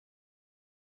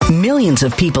Millions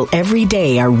of people every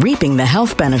day are reaping the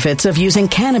health benefits of using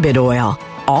cannabis oil,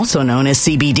 also known as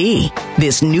CBD.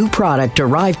 This new product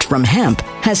derived from hemp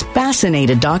has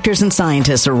fascinated doctors and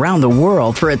scientists around the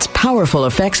world for its powerful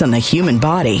effects on the human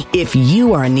body. If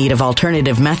you are in need of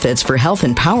alternative methods for health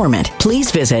empowerment, please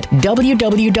visit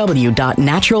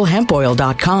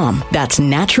www.naturalhempoil.com. That's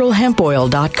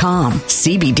naturalhempoil.com.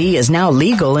 CBD is now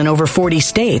legal in over 40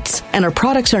 states, and our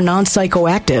products are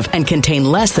non-psychoactive and contain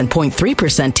less than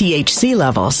 0.3% THC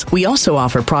levels. We also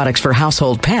offer products for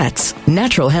household pets.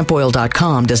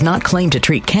 Naturalhempoil.com does not claim to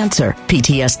treat cancer,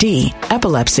 PTSD,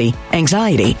 epilepsy,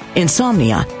 anxiety,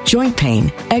 insomnia, joint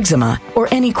pain, eczema, or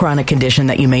any chronic condition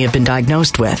that you may have been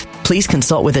diagnosed with. Please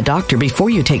consult with a doctor before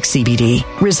you take CBD.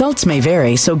 Results may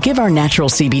vary, so give our natural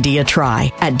CBD a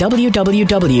try at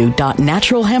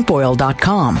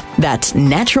www.naturalhempoil.com. That's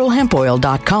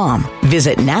naturalhempoil.com.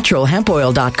 Visit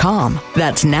naturalhempoil.com.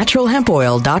 That's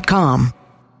naturalhempoil.com.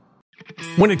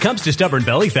 When it comes to stubborn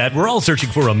belly fat, we're all searching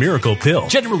for a miracle pill.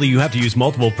 Generally, you have to use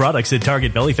multiple products that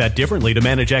target belly fat differently to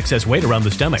manage excess weight around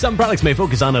the stomach. Some products may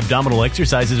focus on abdominal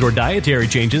exercises or dietary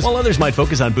changes, while others might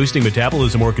focus on boosting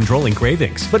metabolism or controlling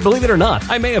cravings. But believe it or not,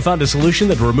 I may have found a solution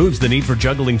that removes the need for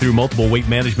juggling through multiple weight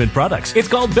management products. It's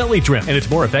called Belly Trim, and it's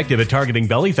more effective at targeting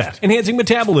belly fat, enhancing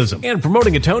metabolism, and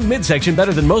promoting a toned midsection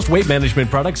better than most weight management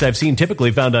products I've seen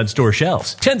typically found on store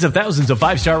shelves. Tens of thousands of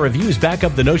 5-star reviews back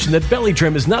up the notion that Belly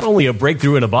Trim is not only a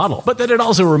breakthrough in a bottle, but that it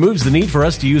also removes the need for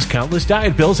us to use countless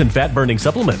diet pills and fat-burning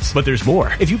supplements. But there's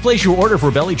more. If you place your order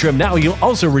for Belly Trim now, you'll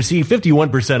also receive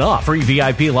 51% off, free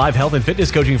VIP live health and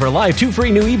fitness coaching for life, 2 free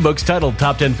new ebooks titled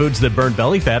Top 10 Foods That Burn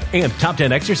Belly Fat and Top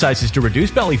 10 Exercises to Reduce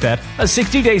Belly Fat, a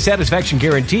 60-day satisfaction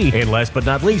guarantee, and last but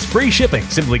not least, free shipping.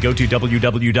 Simply go to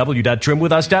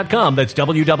www.trimwithus.com. That's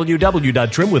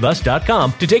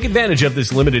www.trimwithus.com to take advantage of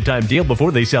this limited time deal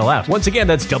before they sell out. Once again,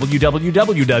 that's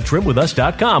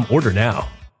www.trimwithus.com. Order now.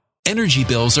 Energy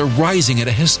bills are rising at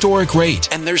a historic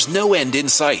rate, and there's no end in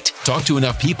sight. Talk to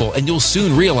enough people, and you'll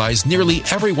soon realize nearly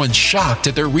everyone's shocked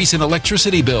at their recent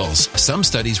electricity bills. Some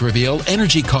studies reveal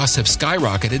energy costs have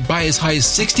skyrocketed by as high as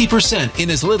 60%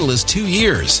 in as little as 2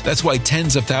 years. That's why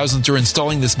tens of thousands are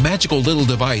installing this magical little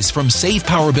device from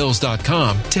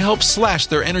SavePowerBills.com to help slash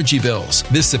their energy bills.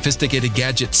 This sophisticated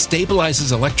gadget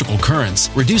stabilizes electrical currents,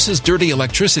 reduces dirty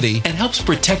electricity, and helps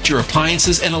protect your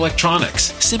appliances and electronics.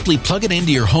 Simply plug it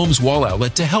into your home's wall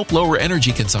outlet to help lower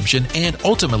energy consumption and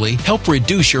ultimately help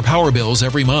reduce your power bills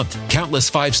every month.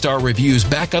 Countless 5-star reviews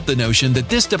back up the notion that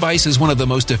this device is one of the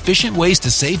most efficient ways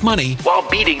to save money while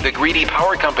beating the greedy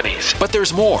power companies. But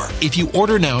there's more. If you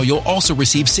order now, you'll also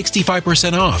receive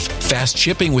 65% off, fast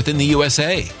shipping within the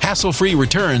USA, hassle-free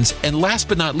returns, and last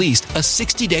but not least, a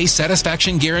 60-day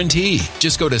satisfaction guarantee.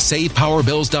 Just go to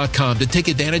SavePowerBills.com to take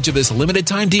advantage of this limited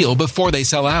time deal before they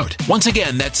sell out. Once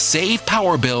again, that's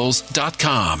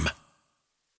SavePowerBills.com.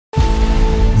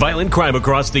 Violent crime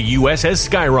across the U.S. has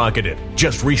skyrocketed.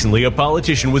 Just recently, a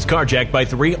politician was carjacked by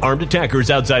 3 armed attackers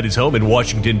outside his home in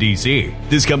Washington, D.C.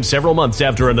 This comes several months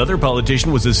after another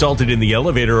politician was assaulted in the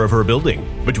elevator of her building.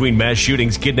 Between mass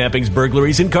shootings, kidnappings,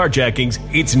 burglaries, and carjackings,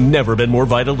 it's never been more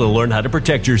vital to learn how to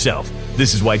protect yourself.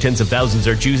 This is why tens of thousands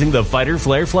are choosing the Fighter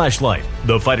Flare flashlight.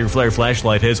 The Fighter Flare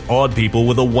flashlight has awed people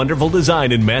with a wonderful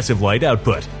design and massive light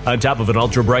output. On top of an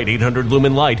ultra-bright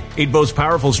 800-lumen light, it boasts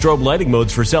powerful strobe lighting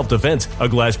modes for self-defense, a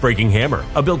glass-breaking hammer,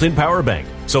 a built-in power bank,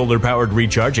 solar-powered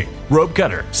recharging, rope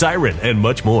cutter, siren, and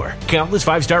much more. Countless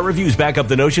 5-star reviews back up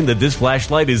the notion that this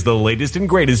flashlight is the latest and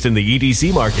greatest in the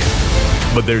EDC market.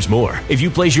 But there's more. If you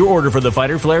place your order for the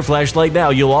Fighter Flare flashlight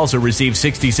now, you'll also receive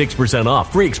 66%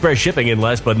 off, free express shipping, and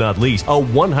last but not least, a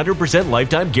 100%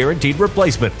 lifetime guaranteed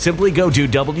replacement. Simply go to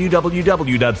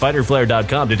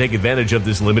www.fighterflare.com to take advantage of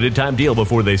this limited time deal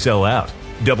before they sell out.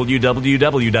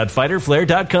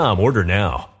 www.fighterflare.com. Order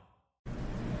now.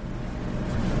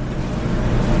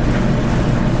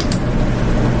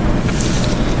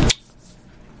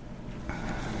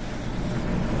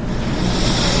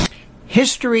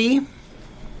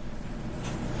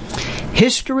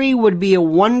 History would be a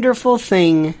wonderful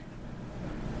thing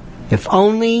if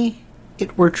only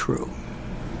it were true.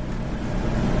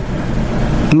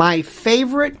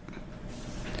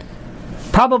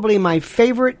 Probably my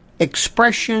favorite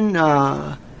expression,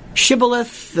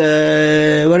 shibboleth,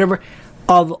 whatever,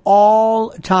 of all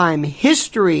time.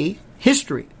 History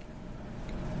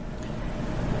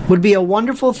would be a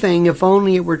wonderful thing if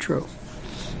only it were true.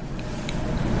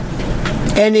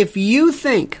 And if you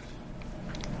think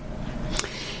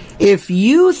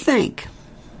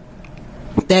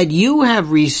that you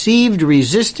have received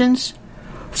resistance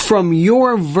from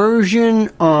your version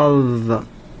of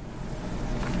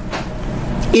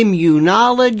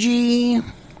immunology,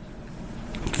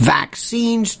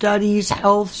 vaccine studies,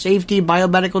 health, safety,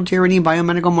 biomedical tyranny,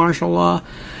 biomedical martial law,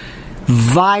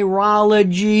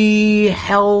 virology,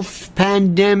 health,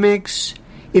 pandemics.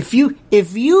 If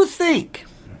you think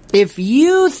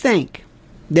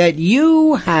that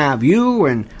you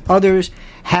and others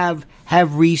have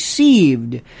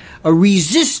received a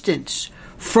resistance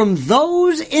from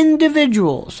those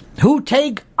individuals who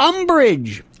take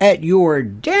umbrage at your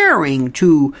daring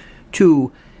to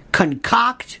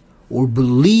concoct or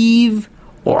believe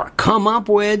or come up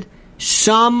with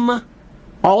some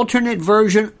alternate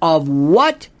version of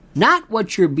not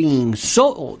what you're being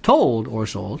told or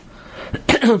sold,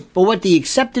 but what the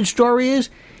accepted story is,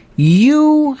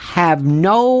 you have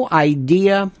no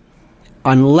idea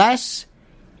unless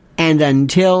and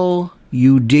until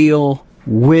you deal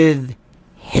with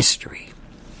history.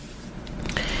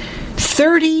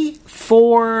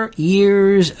 34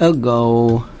 years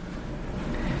ago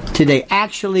today,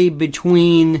 actually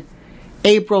between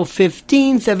April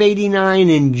 15th of 89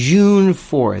 and June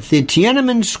 4th, the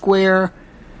Tiananmen Square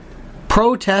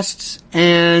protests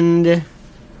and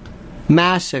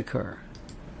massacre.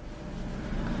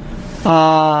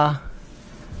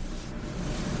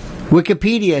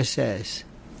 Wikipedia says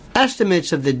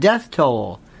estimates of the death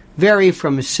toll vary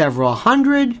from several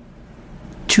hundred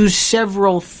to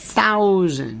several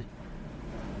thousand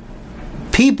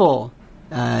people.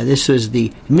 This was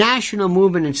the national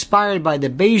movement inspired by the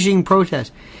Beijing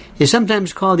protest. Is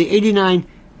sometimes called the 89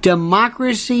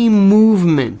 Democracy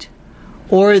Movement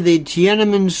or the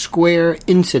Tiananmen Square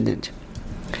Incident.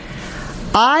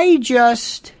 I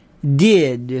just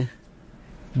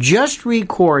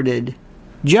recorded,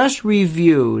 just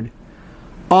reviewed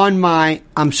on my,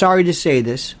 I'm sorry to say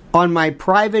this, on my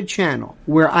private channel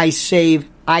where I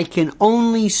can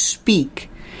only speak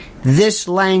this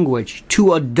language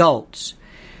to adults.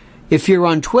 If you're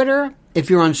on Twitter, if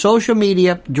you're on social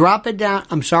media, drop it down,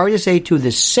 I'm sorry to say, to the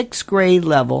 6th grade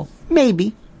level,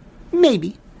 maybe,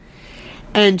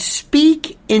 and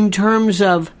speak in terms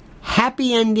of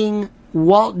happy ending,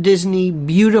 Walt Disney,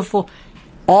 beautiful.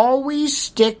 Always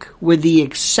stick with the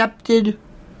accepted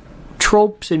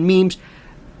tropes and memes,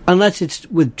 unless it's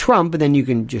with Trump, and then you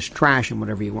can just trash him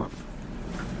whatever you want.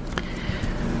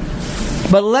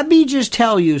 But let me just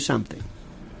tell you something.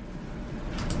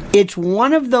 It's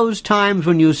one of those times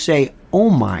when you say, oh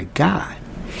my God.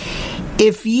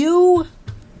 If you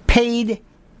paid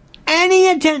any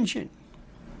attention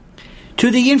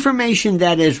to the information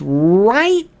that is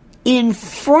right in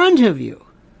front of you,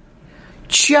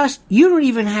 you don't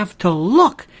even have to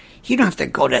look. You don't have to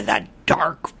go to that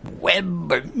dark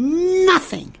web or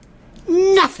nothing.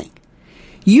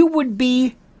 You would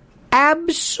be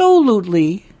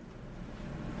absolutely,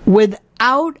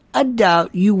 without a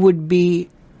doubt, you would be,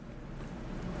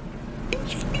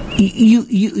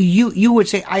 you would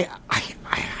say, I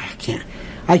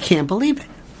can't believe it.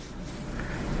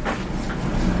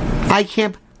 I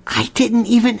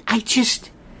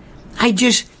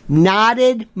just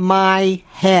nodded my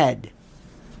head.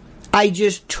 I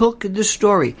just took the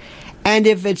story. And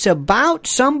if it's about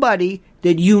somebody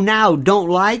that you now don't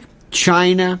like,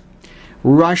 China,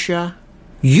 Russia,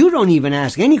 you don't even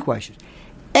ask any questions.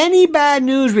 Any bad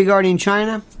news regarding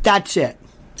China, that's it.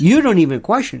 You don't even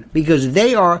question it, because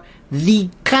they are the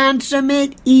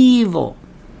consummate evil.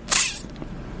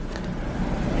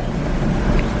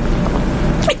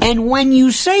 And when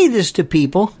you say this to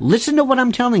people, listen to what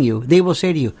I'm telling you. They will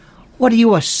say to you, what are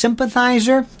you, a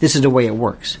sympathizer? This is the way it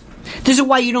works. This is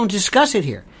why you don't discuss it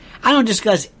here. I don't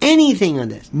discuss anything on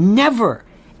this. Never,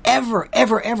 ever,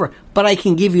 ever, ever. But I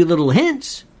can give you little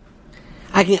hints.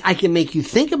 I can make you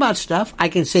think about stuff. I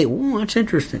can say, oh, that's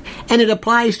interesting. And it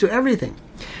applies to everything.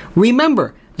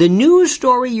 Remember, the news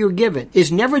story you're given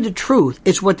is never the truth.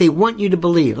 It's what they want you to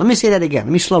believe. Let me say that again.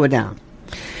 Let me slow it down.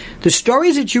 The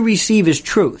stories that you receive as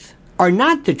truth are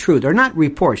not the truth. They're not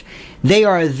reports. They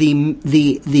are the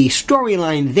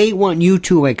storyline they want you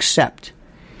to accept.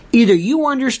 Either you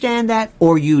understand that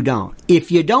or you don't.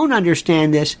 If you don't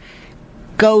understand this,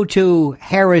 go to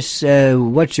Harris,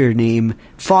 what's her name,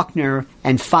 Faulkner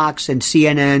and Fox and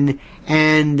CNN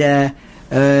and the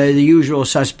usual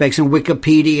suspects and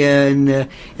Wikipedia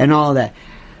and all that.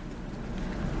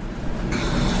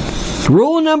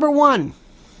 Rule number 1.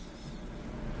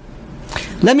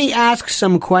 Let me ask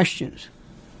some questions.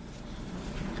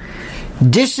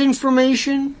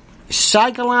 Disinformation,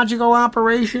 psychological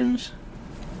operations,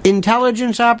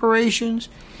 intelligence operations,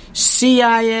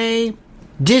 CIA,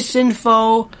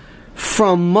 disinfo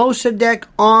from Mossadegh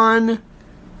on,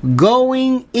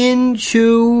 going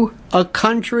into a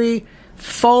country,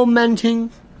 fomenting,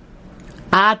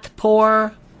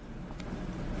 atpor,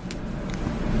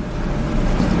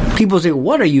 People say,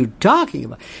 what are you talking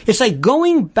about? It's like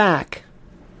going back.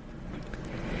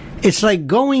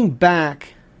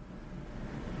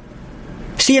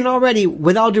 See, and already,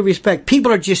 with all due respect,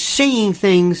 people are just saying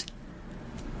things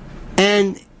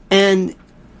and they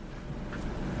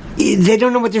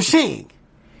don't know what they're saying.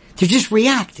 They're just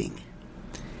reacting.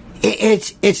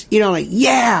 It's like,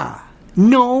 yeah,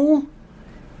 no.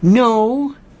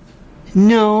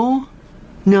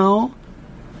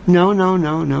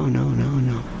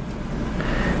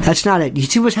 That's not it. You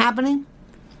see what's happening?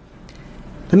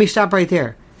 Let me stop right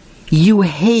there. You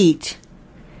hate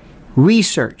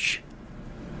research.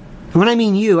 And when I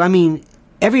mean you, I mean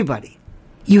everybody.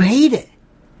 You hate it.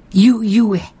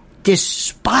 You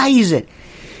despise it.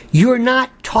 You're not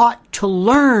taught to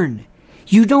learn.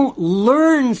 You don't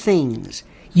learn things.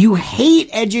 You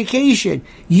hate education.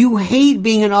 You hate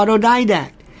being an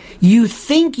autodidact. You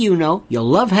think you know. You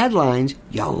love headlines.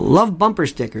 You love bumper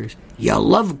stickers. You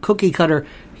love cookie cutter,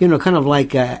 kind of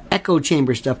like echo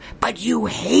chamber stuff. But you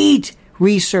hate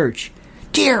research.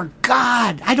 Dear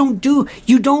God,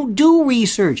 you don't do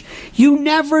research. You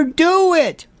never do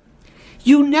it.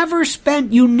 You never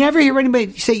hear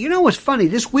anybody say, you know what's funny,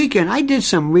 this weekend I did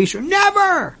some research.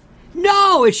 Never!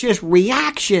 No, it's just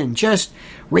reaction. And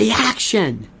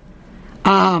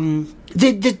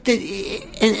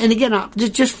again,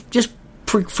 just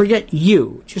forget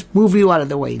you. Just move you out of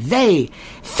the way. They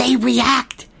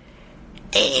react.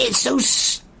 It's so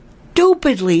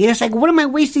stupidly. It's like, what am I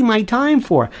wasting my time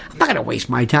for? I'm not going to waste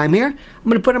my time here. I'm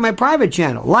going to put it on my private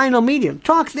channel, Lionel Media.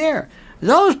 Talk there.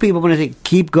 Those people are going to say,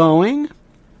 keep going.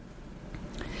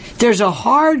 There's a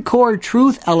hardcore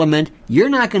truth element you're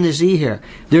not going to see here.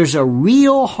 There's a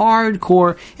real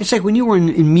hardcore. It's like when you were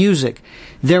in music.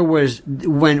 There was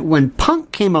when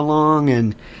punk came along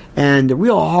and the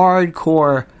real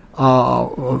hardcore,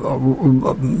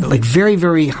 like very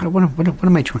very.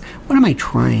 What am I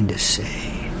trying to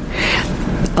say?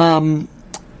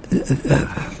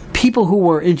 People who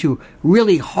were into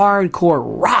really hardcore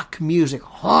rock music,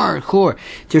 hardcore.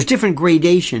 There's different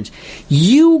gradations.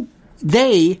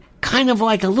 They kind of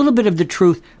like a little bit of the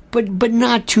truth, but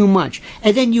not too much.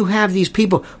 And then you have these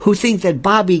people who think that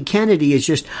Bobby Kennedy is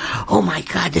just, oh my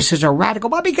God, this is a radical.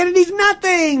 Bobby Kennedy's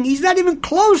nothing. He's not even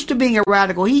close to being a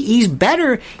radical. He's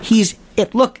better.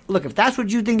 Look, if that's what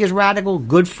you think is radical,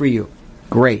 good for you.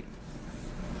 Great.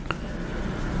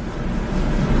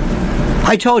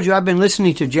 I told you I've been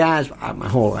listening to jazz my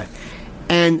whole life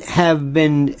and have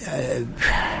been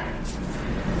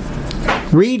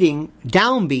reading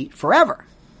Downbeat forever.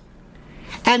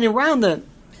 And around the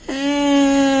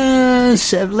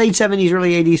late 70s,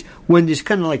 early 80s, when this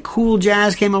kind of like cool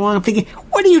jazz came along, I'm thinking,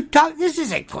 what are you talking? This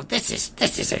isn't cool. This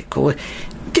isn't cool.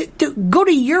 Go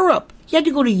to Europe. You had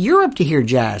to go to Europe to hear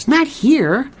jazz, not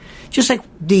here. Just like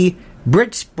the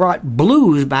Brits brought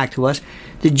blues back to us,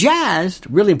 the jazz,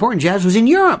 really important jazz, was in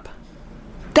Europe.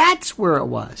 That's where it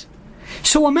was.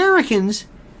 So Americans,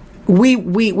 we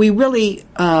really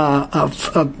how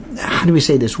do we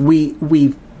say this?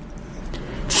 We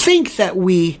think that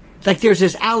there's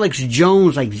this Alex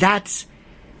Jones, like that's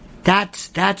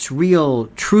real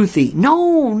truthy.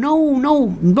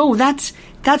 No.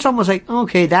 That's almost like,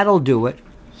 okay, that'll do it.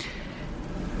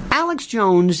 Alex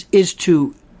Jones is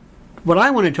to what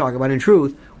I want to talk about in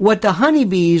truth, what the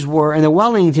Honeybees were and the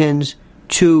Wellingtons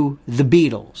to the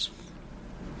Beatles.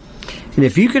 And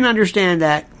if you can understand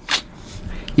that,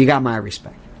 you got my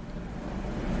respect.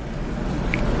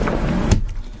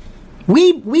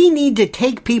 We need to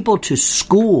take people to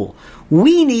school.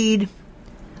 We need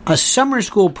a summer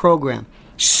school program.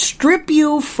 Strip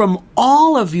you from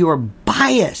all of your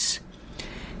bias.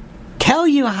 Tell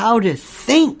you how to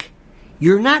think.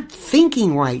 You're not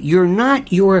thinking right.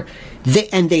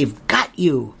 And they've got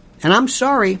you. And I'm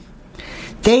sorry.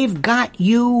 They've got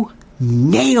you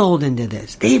nailed into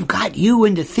this. They've got you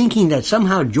into thinking that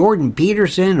somehow Jordan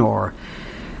Peterson or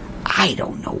I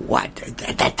don't know what,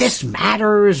 that this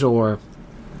matters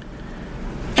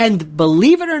and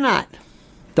believe it or not,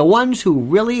 the ones who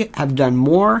really have done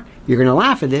more, you're going to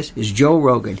laugh at this, is Joe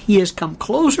Rogan. He has come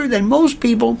closer than most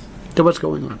people to what's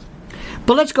going on.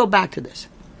 But let's go back to this.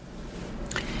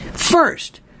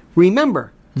 First,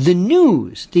 remember, the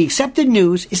news, the accepted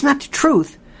news, is not the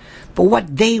truth, but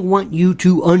what they want you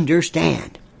to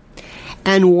understand.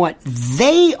 And what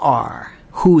they are,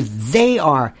 who they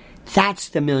are, that's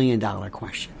the $1 million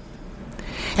question.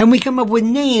 And we come up with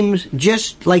names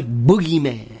just like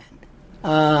Boogeyman.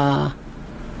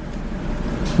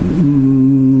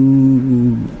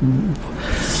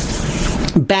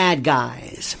 Bad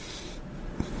guys.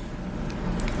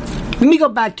 Let me go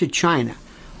back to China.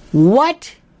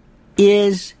 What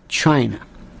is China?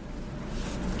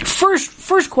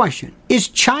 First question, is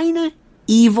China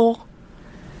evil?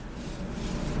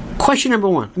 Question number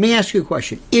one, let me ask you a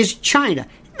question. Is China,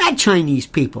 not Chinese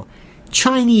people,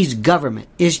 Chinese government,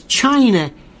 is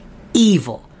China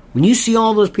evil? When you see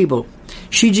all those people,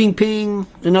 Xi Jinping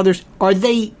and others, are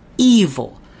they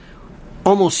evil?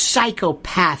 Almost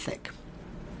psychopathic.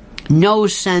 No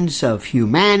sense of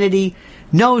humanity,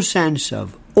 no sense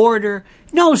of order,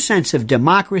 no sense of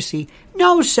democracy,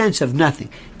 no sense of nothing.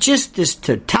 Just this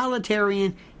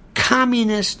totalitarian,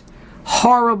 communist,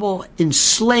 horrible,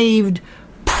 enslaved,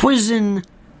 prison,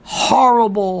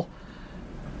 horrible,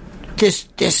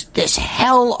 this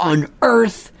hell on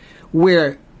earth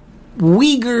where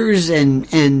Uyghurs and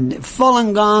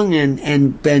Falun Gong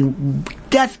and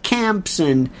death camps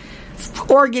and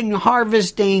organ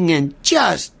harvesting and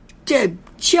just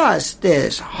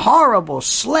this horrible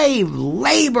slave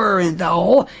labor and the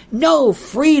whole, no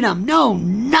freedom, no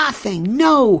nothing,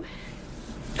 no.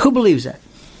 Who believes that?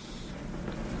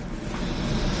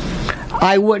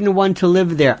 I wouldn't want to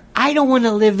live there. I don't want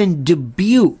to live in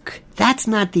Dubuque. That's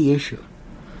not the issue.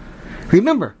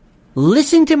 Remember,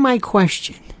 listen to my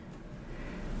question.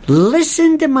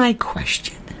 Listen to my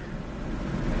question.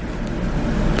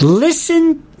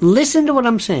 Listen to what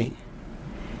I'm saying.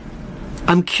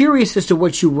 I'm curious as to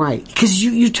what you write. Because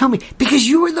you tell me. Because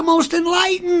you are the most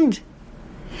enlightened.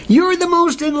 You're the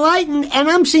most enlightened. And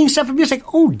I'm seeing stuff from you. It's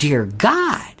like, oh, dear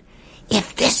God.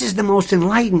 If this is the most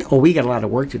enlightened. Oh, we got a lot of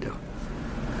work to do.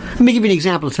 Let me give you an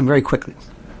example of something very quickly.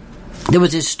 There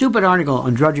was this stupid article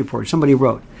on Drudge Report. Somebody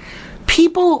wrote,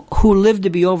 people who live to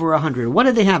be over 100, what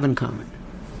do they have in common?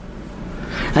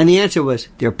 And the answer was,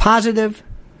 they're positive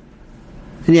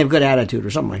and they have good attitude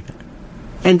or something like that.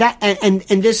 And that and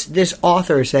this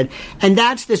author said, and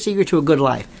that's the secret to a good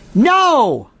life.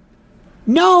 No!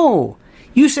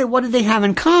 You said, what did they have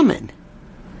in common?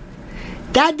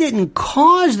 That didn't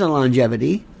cause the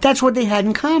longevity. That's what they had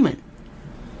in common.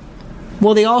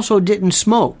 Well, they also didn't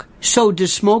smoke. So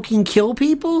does smoking kill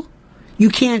people? You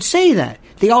can't say that.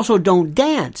 They also don't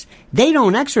dance. They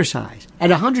don't exercise. At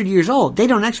 100 years old, they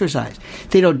don't exercise.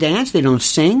 They don't dance. They don't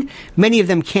sing. Many of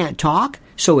them can't talk.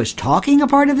 So is talking a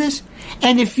part of this?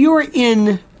 And if you're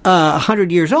in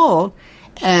 100 years old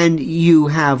and you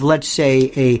have, let's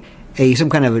say,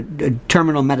 some kind of a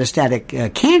terminal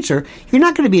metastatic cancer, you're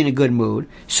not going to be in a good mood.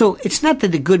 So it's not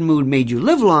that the good mood made you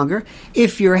live longer.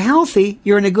 If you're healthy,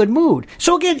 you're in a good mood.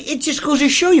 So again, it just goes to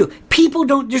show you, people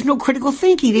there's no critical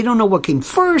thinking. They don't know what came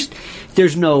first.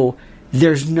 There's no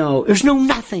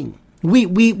nothing.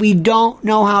 We don't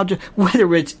know how to,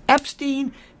 whether it's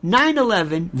Epstein,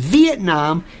 9/11,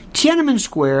 Vietnam, Tiananmen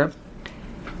Square,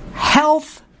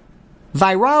 health,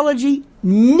 virology,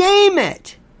 name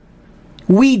it.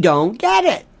 We don't get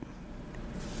it.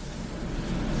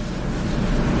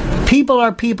 People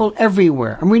are people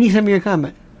everywhere. I'm reading some of your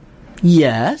comment.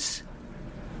 Yes.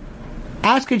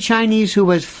 Ask a Chinese who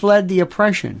has fled the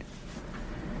oppression.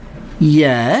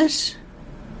 Yes.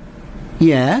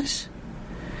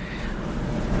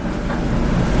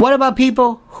 What about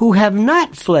people who have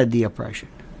not fled the oppression?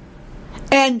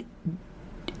 And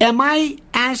am I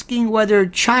asking whether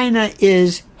China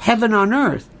is heaven on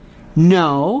earth?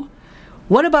 No.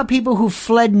 What about people who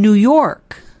fled New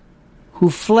York? A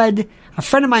friend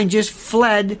of mine just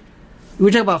fled. We're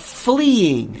talking about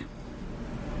fleeing.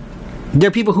 There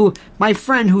are people my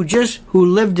friend who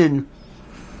lived in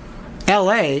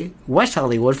L.A., West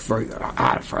Hollywood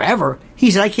forever.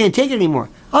 He said, I can't take it anymore.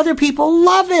 Other people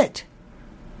love it.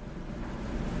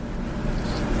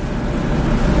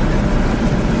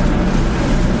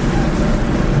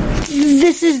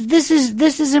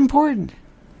 This is important.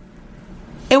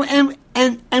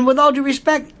 And with all due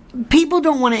respect, people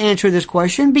don't want to answer this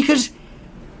question because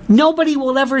nobody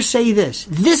will ever say this.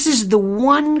 This is the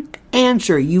one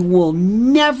answer you will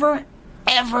never,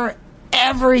 ever,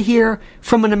 ever hear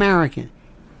from an American.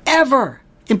 Ever.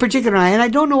 In particular, and I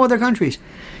don't know other countries.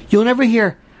 You'll never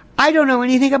hear, I don't know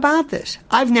anything about this.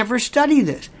 I've never studied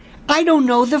this. I don't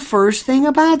know the first thing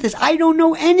about this. I don't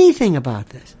know anything about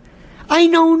this. I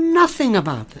know nothing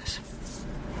about this.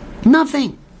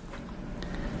 Nothing.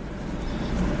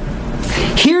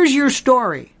 Here's your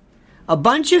story. A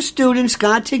bunch of students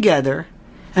got together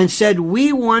and said,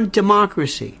 we want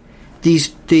democracy. These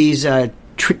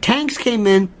tanks came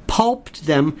in, pulped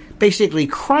them, basically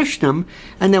crushed them,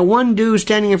 and that one dude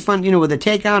standing in front, with a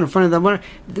takeout in front of them,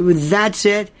 that's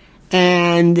it.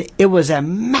 And it was a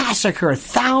massacre,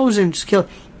 thousands killed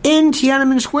in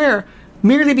Tiananmen Square,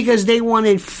 merely because they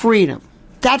wanted freedom.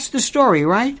 That's the story,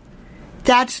 right?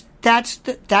 That's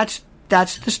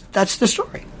the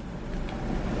story.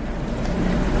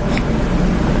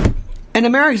 And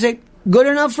Americans say, good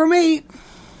enough for me.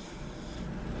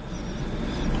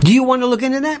 Do you want to look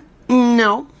into that?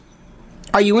 No.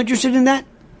 Are you interested in that?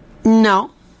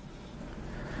 No.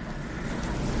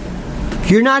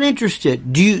 You're not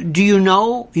interested. Do you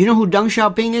know who Deng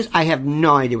Xiaoping is? I have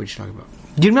no idea what you're talking about.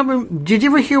 Do you remember? Did you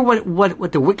ever hear what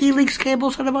the WikiLeaks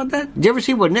cable said about that? Did you ever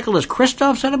see what Nicholas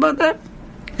Kristof said about that?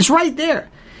 It's right there.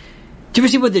 Did you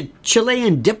ever see what the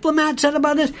Chilean diplomat said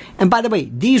about this? And by the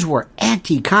way, these were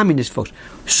anti-communist folks.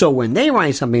 So when they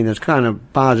write something that's kind of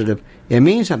positive, it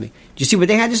means something. Do you see what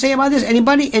they had to say about this?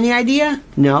 Anybody? Any idea?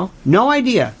 No. No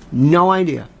idea. No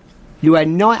idea. I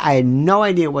had no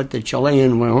idea what the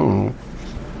Chilean...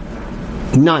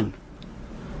 None.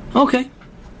 Okay.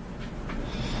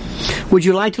 Would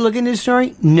you like to look into this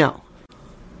story? No.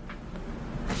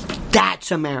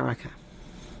 That's America.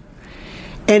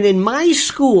 And in my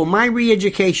school, my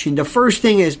re-education, the first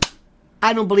thing is,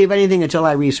 I don't believe anything until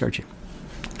I research it.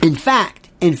 In fact,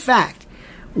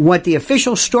 what the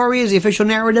official story is, the official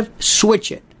narrative, switch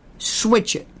it.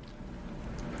 Switch it.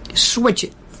 Switch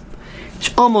it.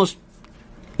 It's almost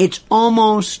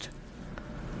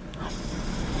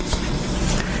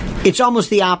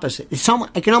the opposite.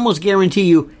 I can almost guarantee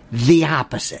you the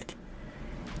opposite.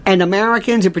 And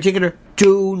Americans in particular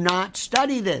do not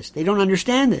study this. They don't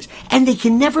understand this. And they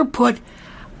can never put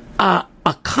a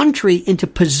country into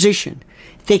position.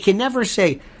 They can never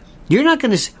say,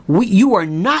 you are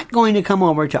not going to come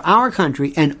over to our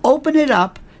country and open it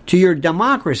up to your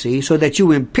democracy so that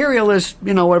you imperialists,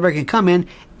 whatever, can come in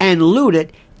and loot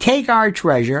it, take our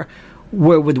treasure,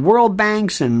 with World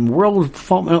Banks and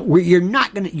you're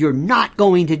not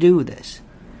going to do this.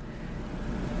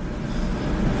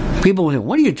 People will say,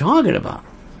 what are you talking about?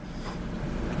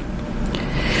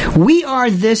 We are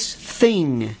this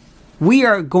thing. We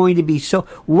are going to be so...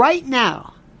 Right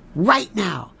now,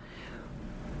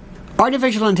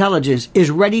 artificial intelligence is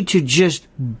ready to just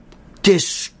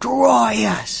destroy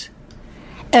us.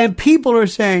 And people are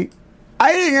saying,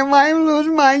 I think I might lose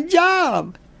my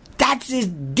job. That's as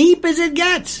deep as it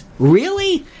gets.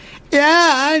 Really?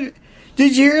 Yeah.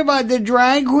 Did you hear about the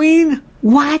drag queen?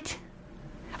 What?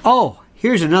 Oh,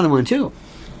 here's another one too.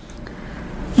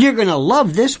 You're going to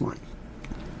love this one.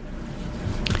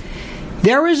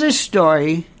 There is a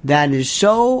story that is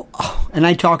so... and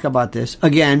I talk about this,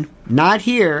 again, not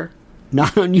here,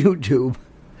 not on YouTube.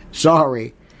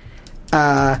 Sorry.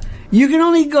 You can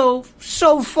only go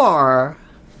so far.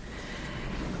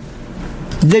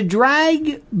 The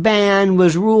drag ban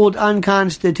was ruled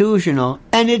unconstitutional,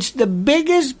 and it's the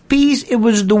biggest piece. It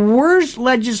was the worst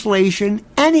legislation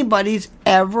anybody's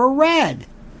ever read.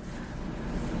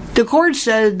 The court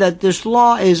said that this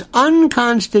law is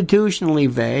unconstitutionally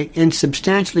vague and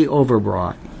substantially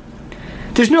overbroad.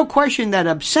 There's no question that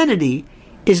obscenity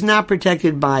is not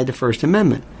protected by the First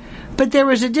Amendment. But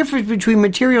there is a difference between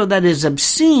material that is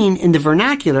obscene in the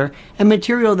vernacular and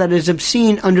material that is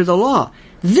obscene under the law.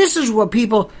 This is what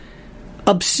people...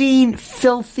 Obscene,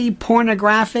 filthy,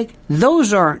 pornographic,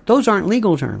 those aren't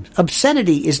legal terms.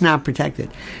 Obscenity is not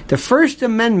protected. The First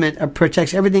Amendment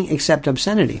protects everything except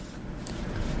obscenity.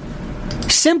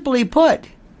 Simply put,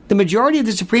 the majority of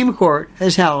the Supreme Court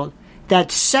has held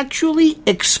that sexually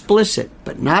explicit,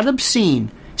 but not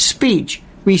obscene, speech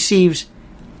receives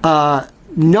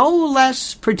no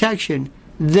less protection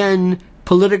than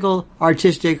political,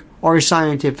 artistic, or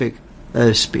scientific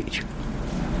speech.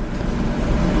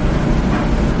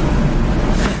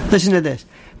 Listen to this.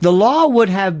 The law would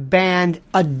have banned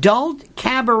adult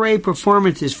cabaret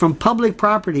performances from public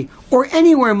property or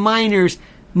anywhere minors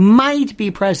might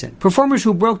be present. Performers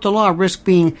who broke the law risk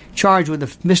being charged with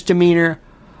a misdemeanor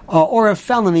or a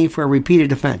felony for a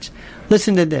repeated offense.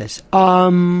 Listen to this.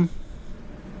 A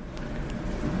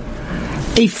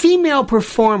female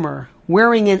performer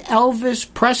wearing an Elvis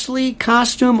Presley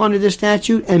costume under the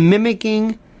statute and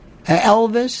mimicking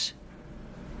Elvis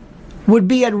would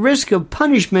be at risk of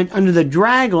punishment under the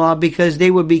drag law because they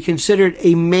would be considered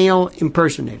a male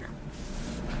impersonator.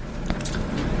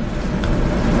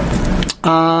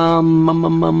 I'm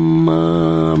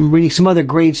reading some other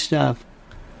great stuff.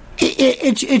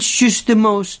 It's just the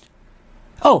most...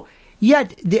 Oh,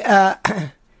 yet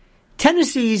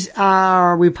Tennessee's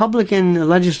Republican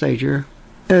legislature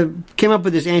came up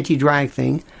with this anti-drag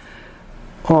thing.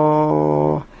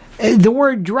 The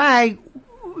word drag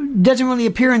doesn't really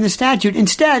appear in the statute.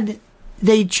 Instead,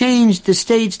 they changed the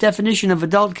state's definition of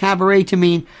adult cabaret to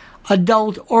mean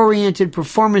adult-oriented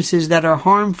performances that are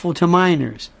harmful to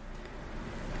minors.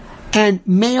 And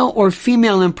male or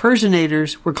female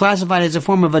impersonators were classified as a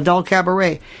form of adult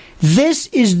cabaret. This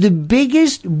is the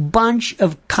biggest bunch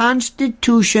of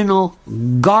constitutional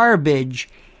garbage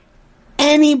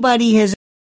anybody has.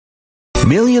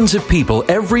 Millions of people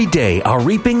every day are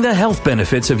reaping the health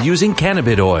benefits of using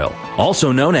cannabis oil,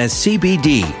 also known as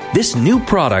CBD. This new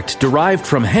product derived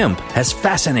from hemp has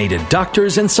fascinated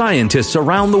doctors and scientists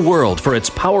around the world for its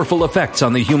powerful effects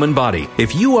on the human body.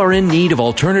 If you are in need of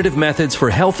alternative methods for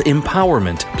health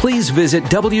empowerment, please visit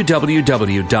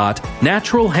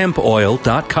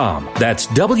www.naturalhempoil.com. That's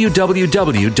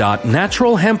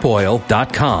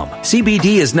www.naturalhempoil.com. CBD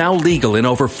is now legal in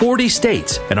over 40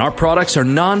 states, and our products are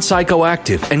non-psychoactive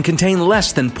and contain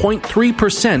less than 0.3%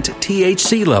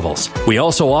 THC levels. We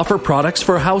also offer products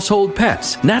for household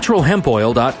pets.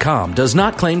 Naturalhempoil.com does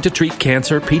not claim to treat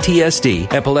cancer,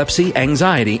 PTSD, epilepsy,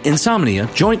 anxiety, insomnia,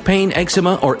 joint pain,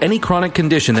 eczema, or any chronic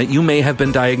condition that you may have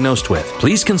been diagnosed with.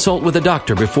 Please consult with a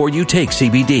doctor before you take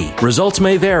CBD. Results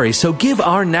may vary, so give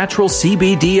our natural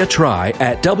CBD a try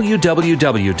at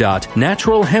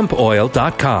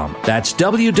www.naturalhempoil.com. That's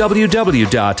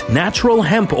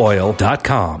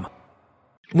www.naturalhempoil.com.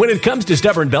 When it comes to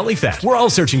stubborn belly fat, we're all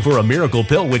searching for a miracle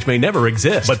pill which may never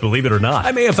exist. But believe it or not,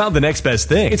 I may have found the next best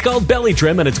thing. It's called Belly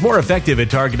Trim, and it's more effective at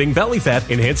targeting belly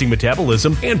fat, enhancing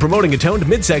metabolism, and promoting a toned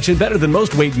midsection better than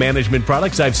most weight management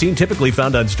products I've seen typically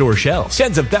found on store shelves.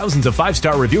 Tens of thousands of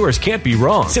 5-star reviewers can't be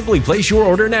wrong. Simply place your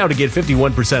order now to get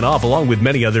 51% off along with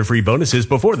many other free bonuses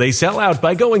before they sell out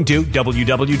by going to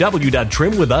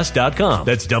www.trimwithus.com.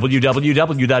 That's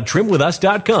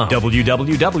www.trimwithus.com.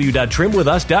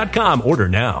 www.trimwithus.com. Order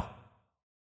now.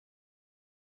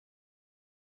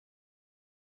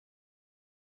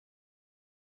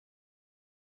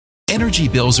 Energy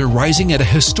bills are rising at a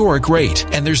historic rate,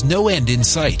 and there's no end in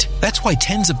sight. That's why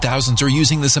tens of thousands are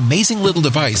using this amazing little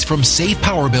device from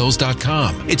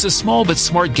SavePowerBills.com. It's a small but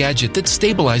smart gadget that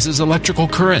stabilizes electrical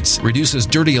currents, reduces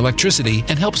dirty electricity,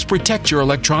 and helps protect your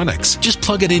electronics. Just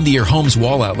plug it into your home's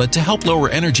wall outlet to help lower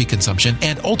energy consumption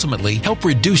and ultimately help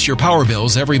reduce your power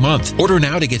bills every month. Order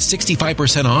now to get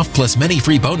 65% off plus many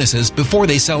free bonuses before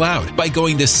they sell out by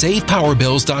going to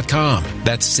SavePowerBills.com.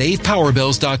 That's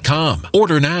SavePowerBills.com.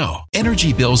 Order now.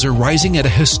 Energy bills are rising at a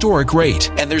historic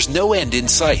rate, and there's no end in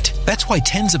sight. That's why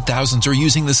tens of thousands are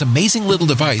using this amazing little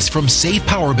device from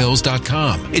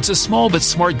SavePowerBills.com. It's a small but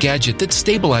smart gadget that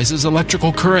stabilizes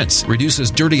electrical currents,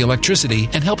 reduces dirty electricity,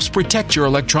 and helps protect your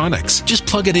electronics. Just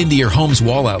plug it into your home's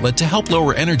wall outlet to help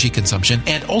lower energy consumption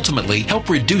and ultimately help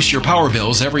reduce your power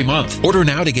bills every month. Order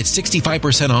now to get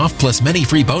 65% off plus many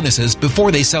free bonuses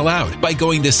before they sell out by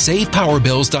going to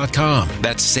SavePowerBills.com.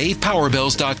 That's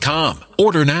SavePowerBills.com.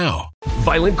 Order now.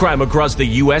 Violent crime across the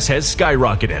U.S. has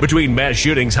skyrocketed. Between mass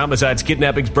shootings, homicides,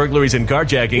 kidnappings, burglaries, and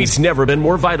carjackings, it's never been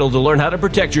more vital to learn how to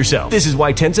protect yourself. This is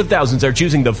why tens of thousands are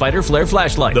choosing the Fighter Flare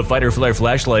flashlight. The Fighter Flare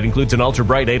flashlight includes an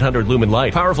ultra-bright 800-lumen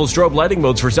light, powerful strobe lighting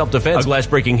modes for self-defense, a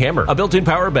glass-breaking hammer, a built-in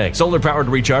power bank, solar-powered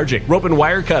recharging, rope and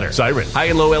wire cutter, siren, high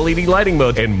and low LED lighting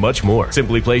mode, and much more.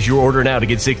 Simply place your order now to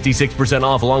get 66%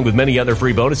 off along with many other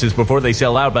free bonuses before they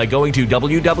sell out by going to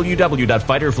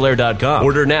www.fighterflare.com.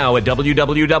 Order now at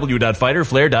www.fighterflare.com.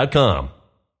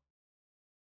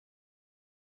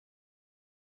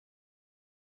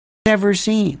 Never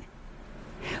seen.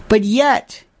 But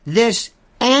yet, this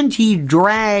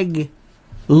anti-drag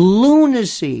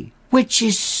lunacy, which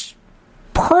is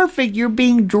perfect, you're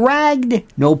being dragged,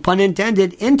 no pun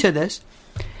intended, into this.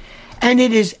 And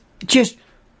it is just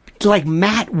like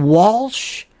Matt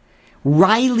Walsh,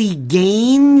 Riley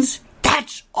Gaines.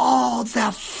 That's all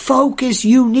the focus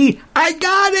you need. I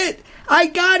got it.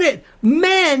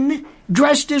 Men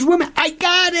dressed as women. I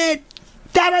got it.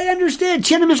 That I understand.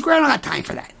 Tiananmen Square, I don't got time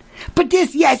for that. But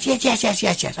this, yes. I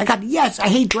got, yes, I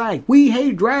hate drag. We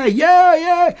hate drag.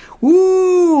 Yeah.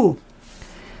 Woo.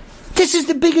 This is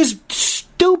the biggest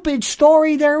stupid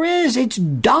story there is. It's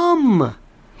dumb.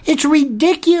 It's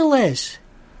ridiculous.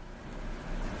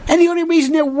 And the only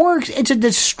reason it works, it's a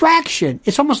distraction.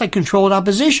 It's almost like controlled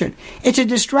opposition. It's a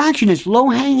distraction. It's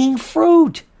low-hanging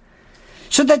fruit.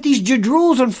 So that these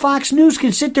jadrules on Fox News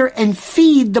can sit there and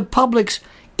feed the public's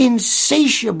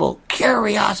insatiable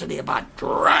curiosity about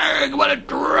drag. What a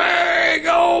drag!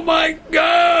 Oh my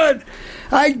God!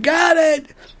 I got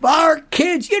it! Our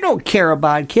kids, you don't care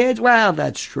about kids. Well,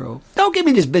 that's true. Don't give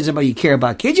me this business about you care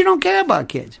about kids. You don't care about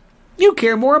kids. You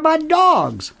care more about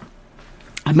dogs.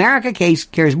 America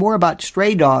cares more about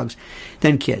stray dogs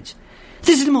than kids.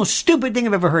 This is the most stupid thing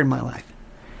I've ever heard in my life.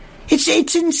 It's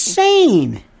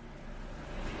insane.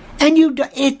 And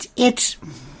it's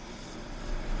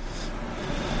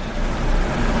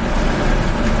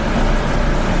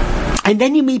and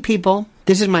then you meet people.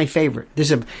 This is my favorite.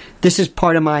 This is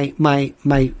part of my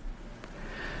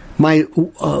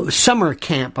summer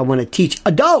camp. I want to teach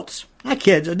adults, not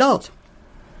kids, adults.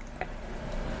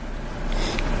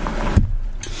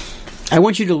 I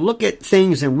want you to look at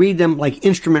things and read them like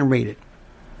instrument rated.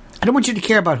 I don't want you to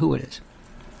care about who it is.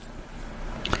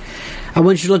 I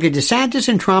want you to look at DeSantis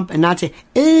and Trump and not say,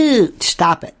 ew,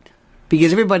 stop it.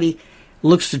 Because everybody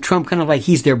looks to Trump kind of like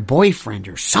he's their boyfriend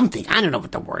or something. I don't know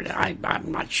what the word is.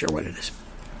 I'm not sure what it is.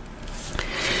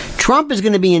 Trump is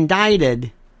going to be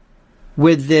indicted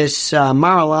with this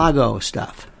Mar-a-Lago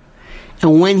stuff.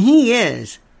 And when he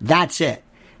is, that's it.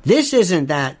 This isn't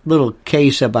that little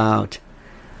case about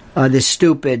this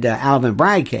stupid Alvin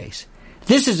Bragg case.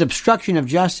 This is obstruction of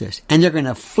justice. And they're going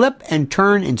to flip and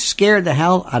turn and scare the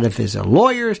hell out of his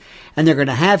lawyers. And they're going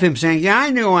to have him saying, yeah,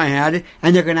 I knew I had it.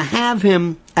 And they're going to have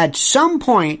him at some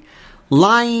point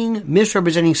lying,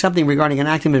 misrepresenting something regarding an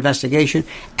active investigation.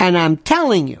 And I'm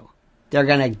telling you, they're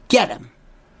going to get him.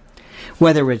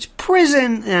 Whether it's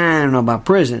prison, I don't know about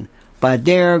prison, but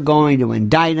they're going to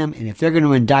indict him. And if they're going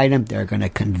to indict him, they're going to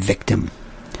convict him.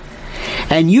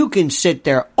 And you can sit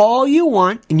there all you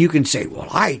want, and you can say, well,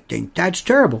 I think that's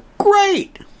terrible.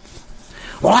 Great.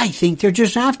 Well, I think they're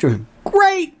just after him.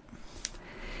 Great.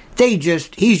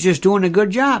 He's just doing a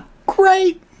good job.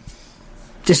 Great.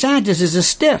 DeSantis is a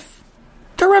stiff.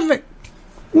 Terrific.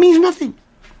 Means nothing.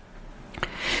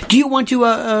 Do you want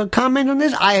to comment on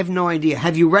this? I have no idea.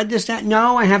 Have you read this?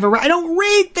 No, I haven't read. I don't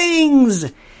read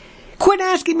things. Quit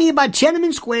asking me about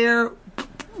Tiananmen Square.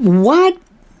 What?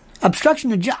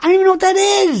 Obstruction of justice. I don't even know what that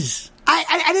is.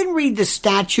 I didn't read the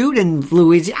statute in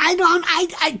Louisiana.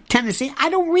 Tennessee. I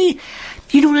don't read.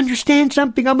 You don't understand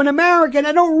something. I'm an American.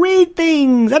 I don't read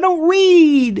things. I don't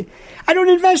read. I don't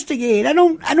investigate. I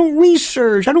don't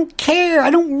research. I don't care.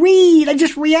 I don't read. I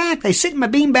just react. I sit in my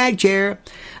beanbag chair.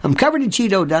 I'm covered in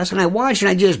Cheeto dust, and I watch, and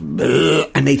I just,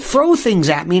 and they throw things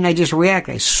at me, and I just react.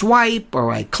 I swipe, or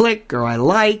I click, or I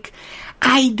like.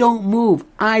 I don't move.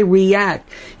 I react.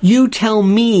 You tell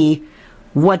me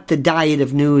what the diet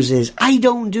of news is. I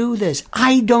don't do this.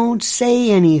 I don't say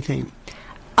anything.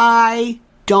 I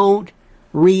don't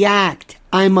react.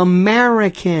 I'm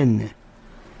American.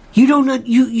 You don't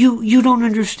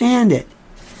understand it.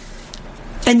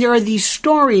 And there are these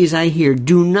stories I hear.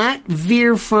 Do not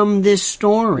veer from this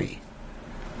story.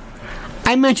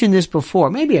 I mentioned this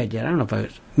before. Maybe I did. I don't know if I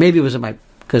was. Maybe it was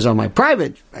because on my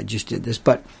private I just did this,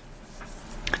 but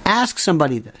ask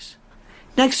somebody this.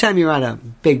 Next time you're at a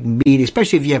big meeting,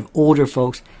 especially if you have older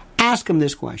folks, ask them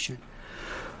this question.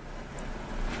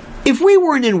 If we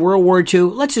weren't in World War II,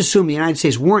 let's assume the United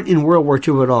States weren't in World War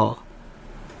II at all,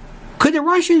 could the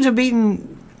Russians have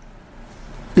beaten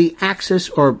the Axis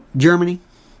or Germany?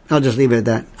 I'll just leave it at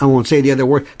that. I won't say the other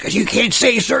word, because you can't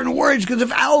say certain words because of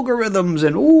algorithms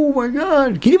and, oh my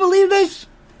God, can you believe this?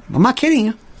 I'm not kidding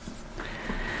you.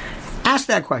 Ask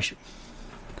that question.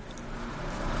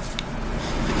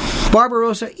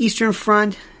 Barbarossa, Eastern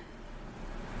Front,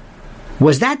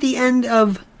 was that the end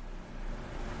of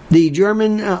the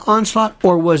German onslaught,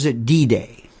 or was it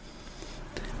D-Day?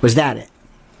 Was that it?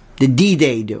 Did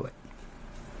D-Day do it?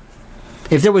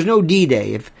 If there was no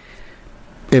D-Day, if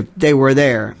they were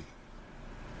there,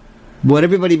 would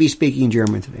everybody be speaking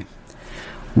German today?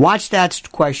 Watch that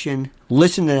question,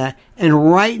 listen to that,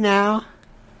 and right now,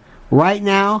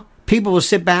 people will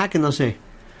sit back and they'll say,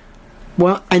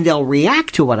 well, and they'll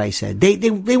react to what I said.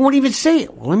 They won't even say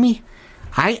it. Well,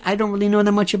 I don't really know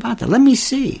that much about that. Let me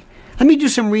see. Let me do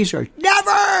some research.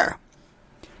 Never!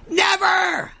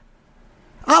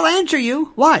 I'll answer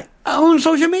you. Why? On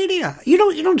social media. You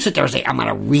don't sit there and say, I'm going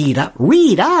to read up.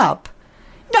 Read up?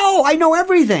 No, I know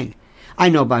everything. I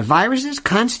know about viruses,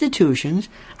 constitutions.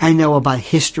 I know about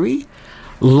history,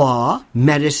 law,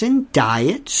 medicine,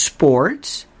 diet,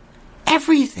 sports,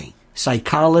 everything.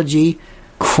 Psychology,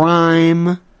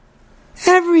 crime,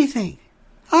 everything.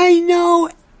 I know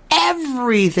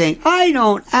everything. I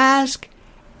don't ask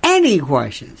any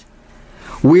questions.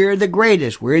 We're the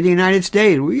greatest. We're the United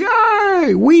States.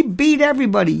 Yay! We beat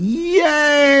everybody.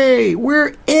 Yay!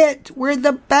 We're it. We're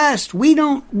the best. We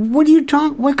don't... What are you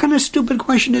talking... What kind of stupid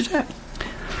question is that?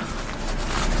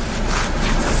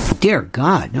 Dear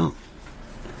God, no.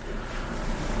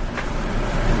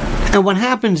 And what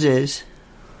happens is,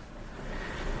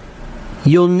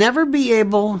 you'll never be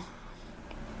able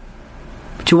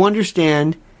to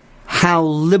understand how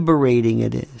liberating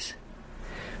it is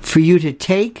for you to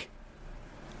take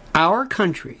our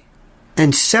country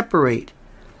and separate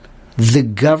the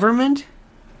government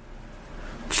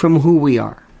from who we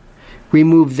are.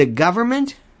 Remove the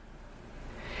government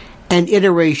and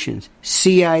iterations.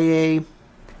 CIA,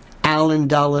 Allen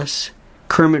Dulles,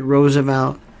 Kermit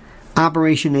Roosevelt,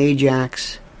 Operation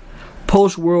Ajax,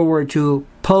 post-World War II,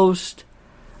 post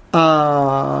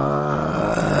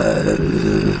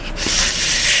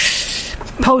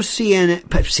Post-CNN,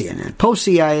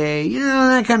 post-CIA,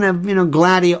 that kind of,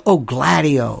 Gladio. Oh,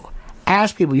 Gladio.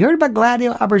 Ask people, you heard about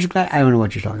Gladio? Operation Gladio? I don't know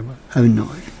what you're talking about. I have no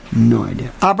idea. No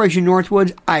idea. Operation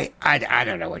Northwoods? I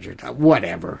don't know what you're talking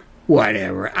about.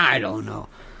 Whatever. I don't know.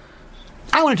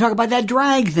 I want to talk about that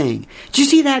drag thing. Did you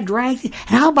see that drag thing?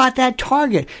 And how about that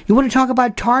Target? You want to talk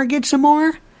about Target some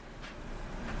more?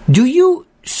 Do you,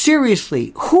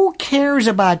 seriously, who cares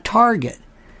about Target?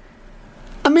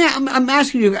 I mean, I'm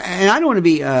asking you, and I don't want to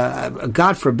be,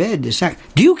 God forbid,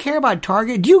 do you care about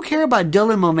Target? Do you care about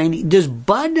Dylan Mulvaney? Does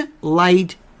Bud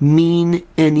Light mean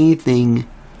anything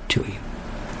to you?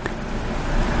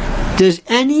 Does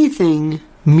anything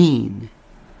mean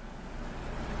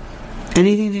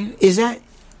anything to you?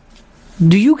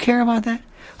 Do you care about that?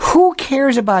 Who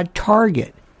cares about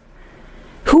Target?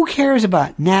 Who cares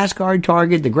about NASCAR,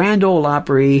 Target, the Grand Ole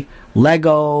Opry,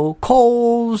 Lego,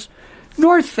 Kohl's,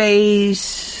 North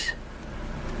Face,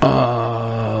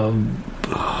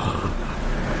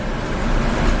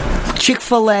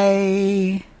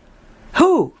 Chick-fil-A?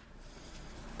 Who?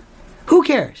 Who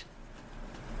cares?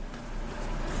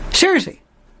 Seriously.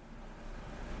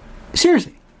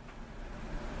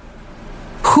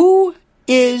 Who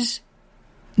is...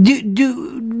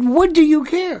 what do you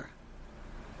care?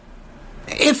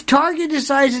 If Target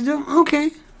decides to do...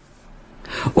 Okay.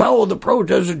 Well, the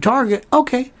protest at Target...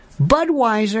 Okay.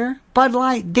 Budweiser, Bud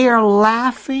Light, they're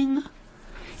laughing.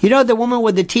 You know the woman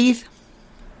with the teeth?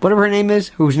 Whatever her name is,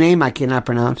 whose name I cannot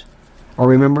pronounce or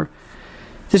remember.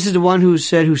 This is the one who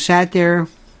sat there,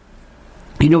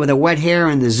 with the wet hair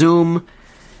and the Zoom.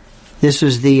 This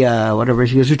was the, whatever,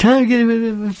 she goes, we're trying to get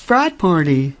a frat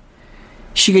party.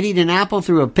 She could eat an apple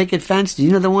through a picket fence. Do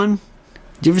you know the one?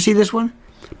 Did you ever see this one?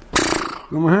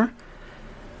 Remember her?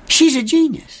 She's a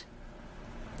genius.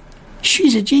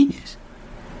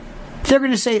 They're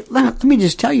going to say, let me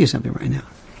just tell you something right now.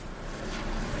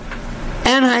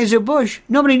 Anheuser-Busch,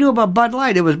 nobody knew about Bud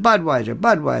Light. It was Budweiser,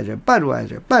 Bud Light,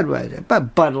 Budweiser,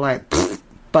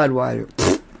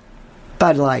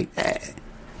 Bud Light.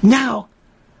 Now,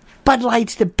 Bud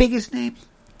Light's the biggest name.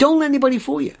 Don't let anybody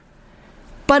fool you.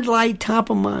 Bud Light, top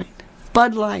of mind.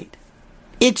 Bud Light.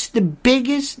 It's the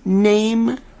biggest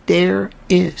name there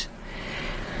is.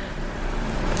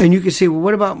 And you can say, well,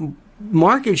 what about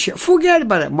market share? Forget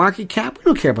about it. Market cap? We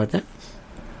don't care about that.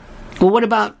 Well, what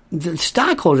about the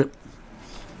stockholder?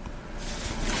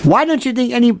 Why don't you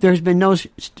think there's been no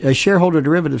shareholder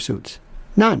derivative suits?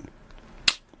 None.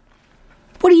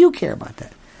 What do you care about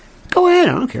that? Go ahead.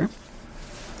 I don't care.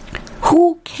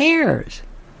 Who cares?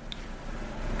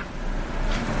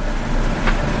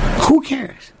 Who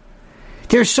cares?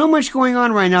 There's so much going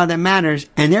on right now that matters,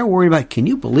 and they're worried about, can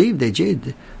you believe they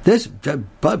did this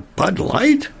Bud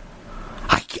Light?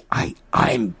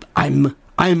 I'm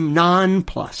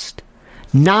nonplussed.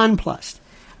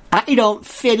 I don't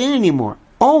fit in anymore.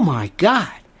 Oh my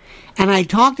God. And I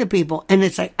talk to people, and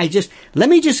it's like, let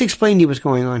me just explain to you what's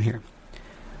going on here.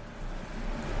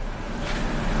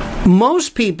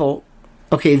 Most people,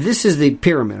 okay, this is the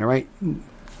pyramid, all right?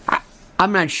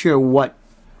 I'm not sure what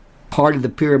part of the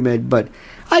pyramid, but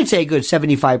I'd say a good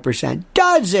 75%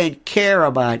 doesn't care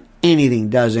about anything,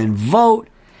 doesn't vote,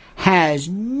 has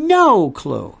no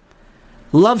clue.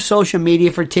 Love social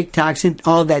media for TikToks and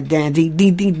all that dancing.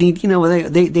 They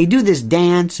do this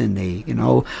dance and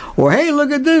or hey,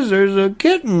 look at this, there's a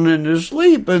kitten and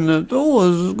asleep and this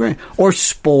is great. Or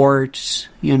sports,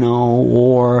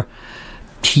 or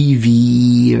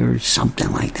TV or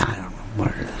something like that. I don't know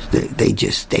what it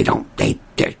is.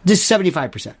 This is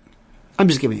 75%. I'm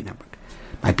just giving you a number.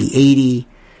 Might be 80,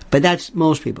 but that's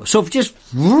most people. So just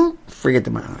forget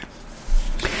the money.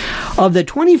 Of the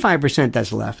 25%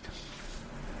 that's left,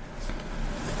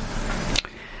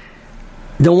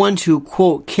 the ones who,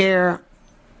 quote, care,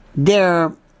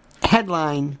 their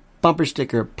headline, bumper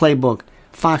sticker, playbook,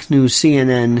 Fox News,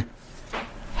 CNN,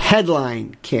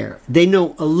 headline care. They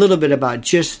know a little bit about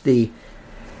just the,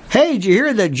 hey, did you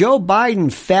hear that Joe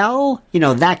Biden fell?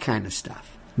 That kind of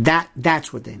stuff.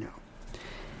 That's what they know.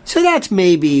 So that's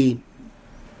maybe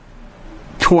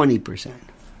 20%.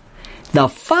 The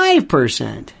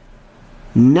 5%,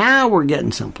 now we're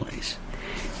getting someplace.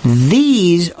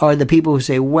 These are the people who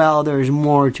say, well, there's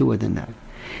more to it than that.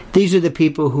 These are the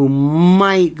people who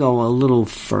might go a little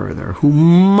further, who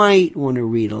might want to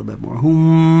read a little bit more, who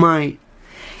might.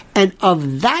 And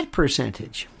of that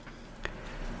percentage,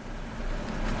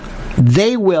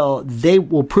 they will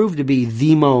prove to be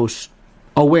the most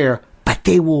aware, but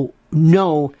they will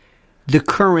know the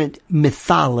current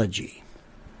mythology.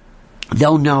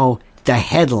 They'll know the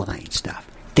headline stuff.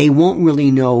 They won't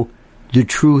really know the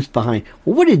truth behind,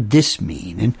 well, what did this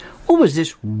mean? And What was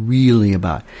this really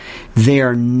about? They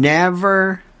are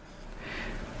never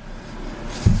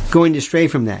going to stray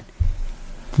from that.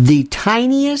 The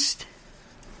tiniest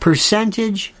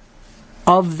percentage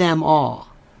of them all,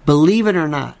 believe it or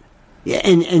not,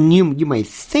 and you might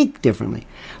think differently,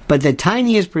 but the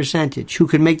tiniest percentage who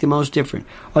can make the most difference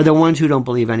are the ones who don't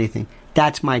believe anything.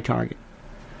 That's my target.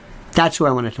 That's who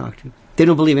I want to talk to. They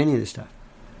don't believe any of this stuff.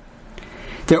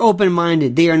 They're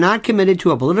open-minded. They are not committed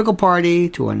to a political party,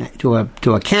 to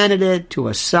a candidate, to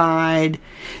a side.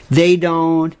 They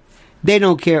don't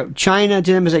care. China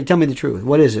to them is like, tell me the truth.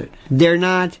 What is it?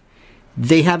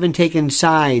 They haven't taken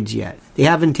sides yet. They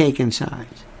haven't taken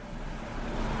sides.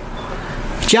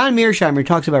 John Mearsheimer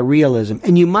talks about realism,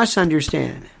 and you must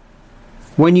understand,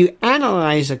 when you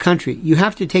analyze a country, you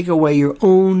have to take away your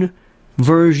own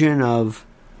version of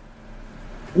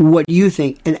what you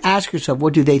think and ask yourself,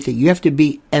 what do they think? You have to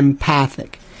be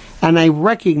empathic. And I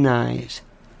recognize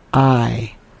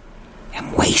I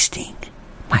am wasting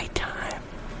my time.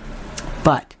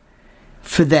 But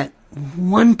for that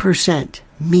 1%,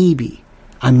 maybe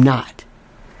I'm not.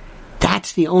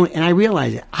 That's the only, and I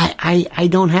realize it. I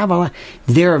don't have a lot.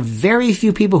 There are very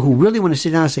few people who really want to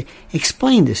sit down and say,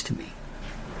 explain this to me.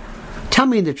 Tell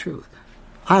me the truth.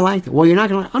 I like it. Well, you're not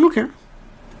going to, I don't care.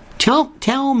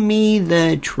 Tell me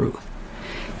the truth.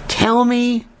 Tell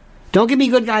me, don't give me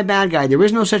good guy, bad guy. There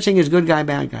is no such thing as good guy,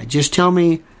 bad guy. Just tell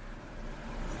me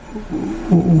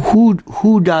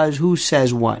who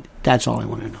says what. That's all I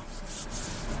want to know.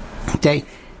 Okay?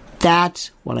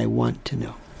 That's what I want to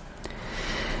know.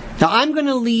 Now, I'm going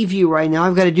to leave you right now.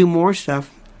 I've got to do more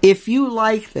stuff. If you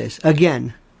like this,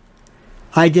 again,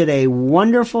 I did a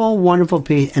wonderful, wonderful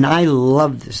piece, and I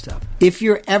love this stuff. If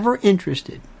you're ever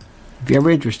interested,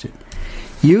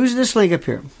 use this link up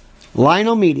here,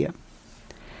 Lionel Media.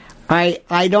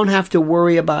 I don't have to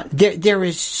worry about, there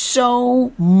is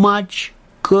so much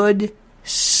good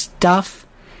stuff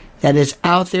that is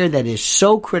out there that is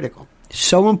so critical,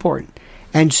 so important,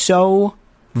 and so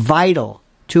vital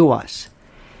to us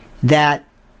that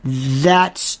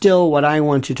that's still what I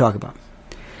want to talk about.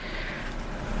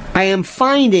 I am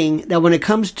finding that when it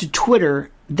comes to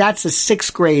Twitter, that's a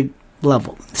 6th grade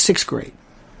level. 6th grade.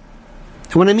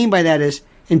 And what I mean by that is,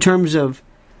 in terms of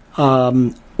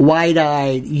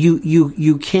wide-eyed,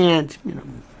 you can't,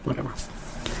 whatever.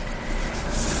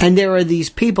 And there are these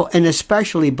people, and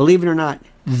especially, believe it or not,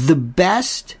 the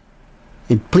best,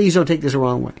 and please don't take this the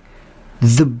wrong way,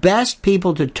 the best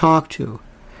people to talk to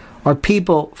are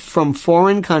people from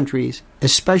foreign countries,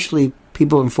 especially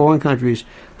people in foreign countries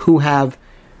who have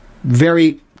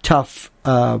very tough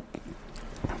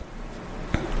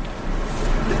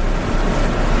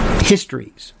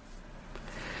histories,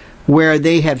 where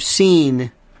they have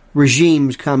seen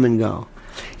regimes come and go.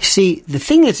 You see, the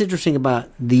thing that's interesting about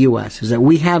the U.S. is that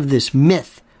we have this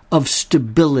myth of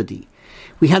stability.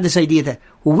 We have this idea that,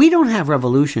 well, we don't have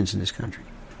revolutions in this country.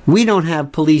 We don't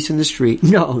have police in the street.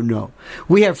 No.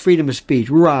 We have freedom of speech.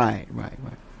 Right.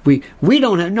 We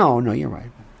don't have, no, you're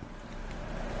right.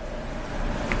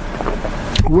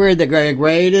 We're the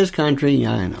greatest country.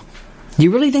 Yeah, I know. Do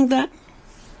you really think that?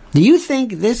 Do you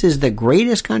think this is the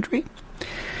greatest country?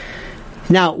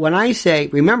 Now, when I say,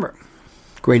 remember,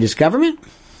 greatest government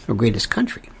or greatest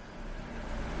country?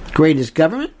 Greatest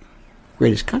government,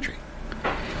 greatest country.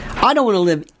 I don't want to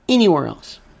live anywhere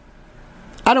else.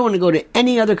 I don't want to go to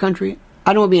any other country.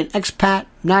 I don't want to be an expat.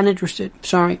 Not interested.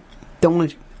 Sorry. Don't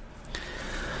want to.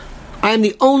 I am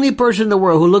the only person in the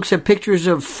world who looks at pictures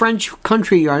of French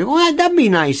country yard. Well, that'd be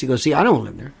nice to go see. I don't want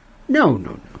to live there.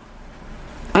 No.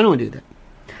 I don't want to do that.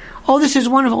 Oh, this is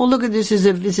wonderful. Oh, look at this.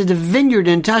 This is a vineyard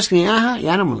in Tuscany. Yeah, I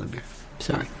don't want to live there.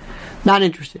 Sorry. Not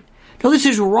interested. No, this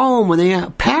is Rome. When they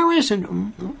Paris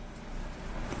and...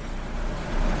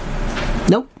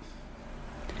 Nope.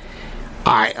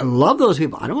 I love those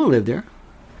people. I don't want to live there.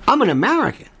 I'm an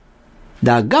American.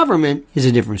 The government is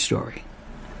a different story.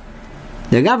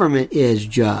 The government is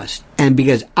just... And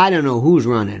because I don't know who's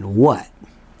running what.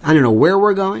 I don't know where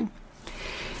we're going.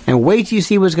 And wait till you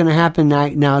see what's going to happen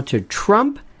now to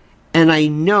Trump. And I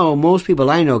know most people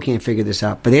I know can't figure this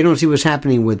out, but they don't see what's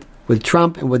happening with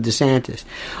Trump and with DeSantis.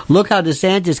 Look how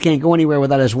DeSantis can't go anywhere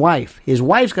without his wife. His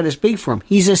wife's got to speak for him.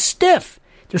 He's a stiff.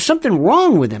 There's something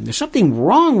wrong with him. There's something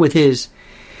wrong with his...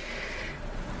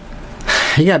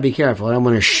 You got to be careful. I don't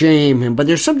want to shame him, but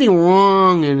there's something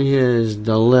wrong in his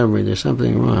delivery. There's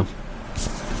something wrong.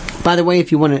 By the way,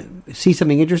 if you want to see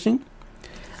something interesting,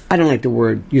 I don't like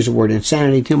to use the word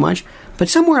insanity too much, but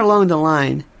somewhere along the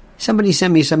line, somebody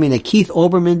sent me something that Keith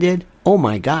Olbermann did. Oh,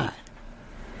 my God.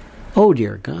 Oh,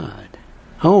 dear God.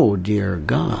 Oh, dear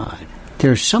God.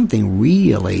 there's something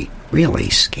really, really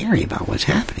scary about what's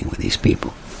happening with these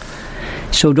people.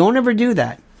 So don't ever do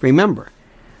that. Remember,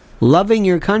 loving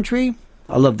your country,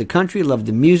 I love the country, love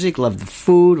the music, love the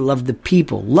food, love the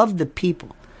people. Love the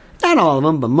people. Not all of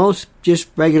them, but most just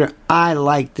regular, I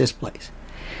like this place.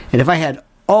 And if I had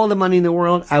all the money in the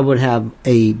world, I would have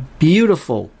a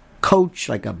beautiful coach,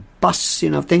 like a bus,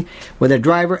 thing, with a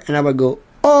driver, and I would go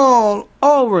all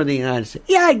over the United States.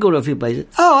 Yeah, I'd go to a few places.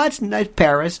 Oh, that's nice.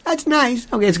 Paris. That's nice.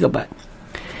 Okay, let's go back.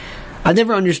 I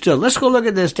never understood. Let's go look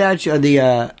at the statue of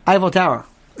the Eiffel Tower.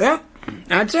 Yeah,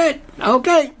 that's it.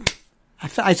 Okay.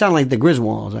 I sound like the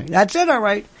Griswolds. Like, that's it, all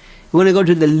right. You want to go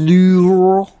to the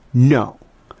Louvre? No.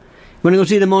 You want to go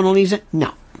see the Mona Lisa?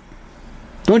 No.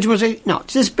 Don't you want to say, no,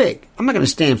 it's this big. I'm not going to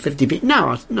stand 50 feet.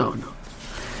 No.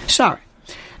 Sorry.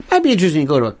 Might be interesting to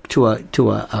go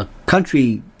to a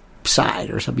countryside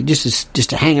or something, just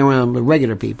to hang around with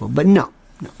regular people. But no.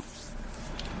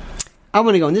 I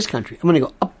want to go in this country. I want to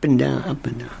go up and down, up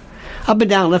and down. Up and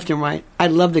down, left and right.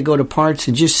 I'd love to go to parts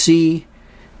and just see.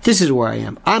 This is where I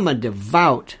am. I'm a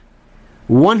devout,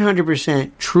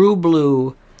 100% true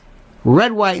blue,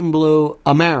 red, white, and blue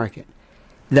American.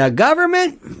 The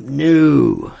government?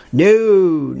 No.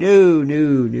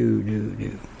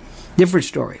 Different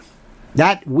story.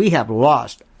 That, we have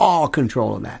lost all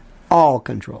control of that. All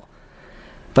control.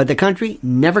 But the country,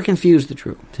 never confuse the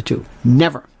two.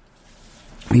 Never.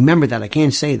 Remember that. I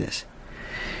can't say this.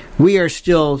 We are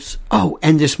still... Oh,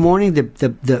 and this morning,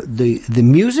 the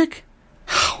music...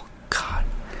 Oh, God.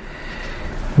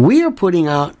 We are putting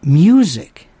out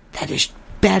music that is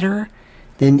better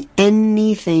than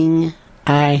anything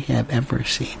I have ever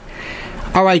seen.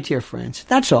 All right, dear friends.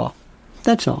 That's all.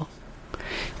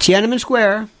 Tiananmen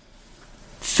Square,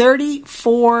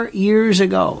 34 years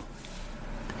ago.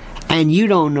 And you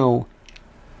don't know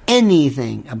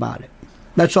anything about it.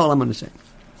 That's all I'm going to say.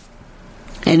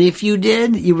 And if you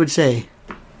did, you would say,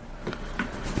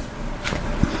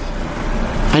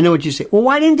 I know what you say. Well,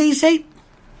 why didn't they say?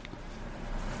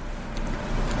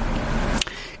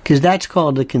 Because that's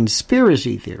called a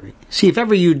conspiracy theory. See, if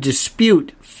ever you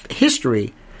dispute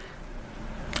history,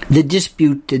 the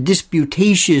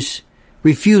disputatious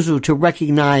refusal to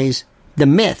recognize the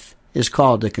myth is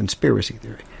called a conspiracy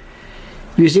theory.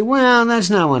 You say, well, that's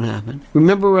not what happened.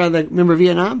 Remember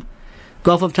Vietnam?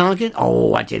 Gulf of Tonkin?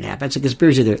 Oh, that didn't happen. That's a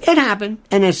conspiracy theory. It happened.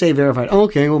 NSA verified.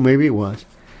 Okay, well, maybe it was.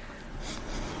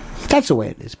 That's the way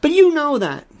it is. But you know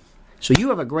that. So you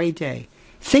have a great day.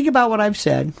 Think about what I've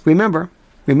said. Remember.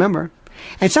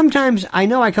 And sometimes I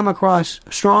know I come across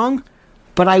strong,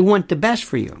 but I want the best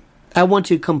for you. I want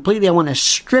to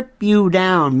strip you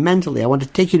down mentally. I want to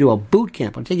take you to a boot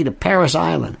camp. I want to take you to Paris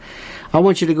Island. I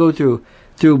want you to go through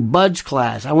Bud's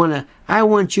class. I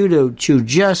want you to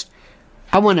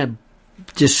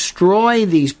destroy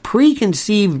these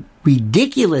preconceived,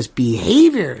 ridiculous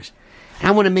behaviors.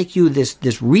 I want to make you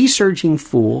this researching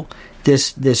fool,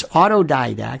 this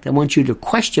autodidact. I want you to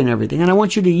question everything, and I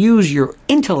want you to use your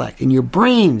intellect and your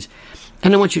brains,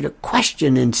 and I want you to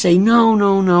question and say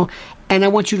no, and I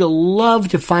want you to love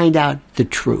to find out the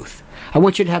truth. I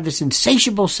want you to have this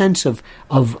insatiable sense of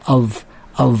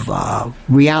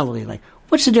reality. Like,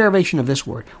 what's the derivation of this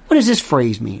word? What does this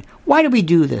phrase mean? Why do we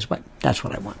do this? That's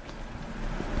what I want.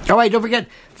 All right, don't forget,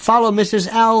 follow Mrs.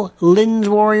 L. Lynn's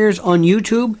Warriors on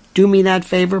YouTube. Do me that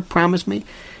favor, promise me.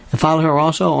 And follow her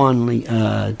also on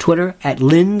Twitter at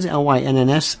Lynn's,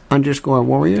 LYNNS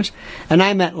 _Warriors. And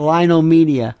I'm at Lionel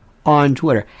Media on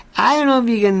Twitter. I don't know if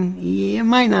you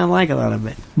might not like a lot of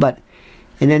it, but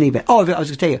in any event. Oh, I was going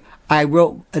to tell you, I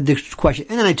wrote this question,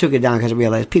 and then I took it down because I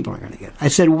realized people aren't going to get it. I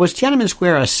said, was Tiananmen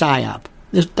Square a psyop?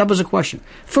 That was a question.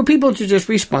 For people to just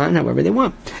respond however they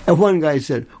want. And one guy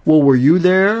said, well, were you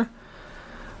there?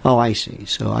 Oh, I see.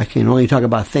 So I can only talk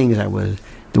about things the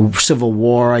Civil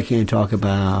War, I can't talk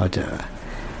about.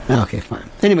 Okay, fine.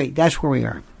 Anyway, that's where we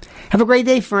are. Have a great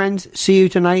day, friends. See you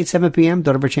tonight, 7 p.m.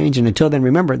 Don't ever change. And until then,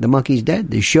 remember, the monkey's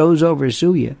dead. The show's over.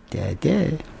 Sue ya.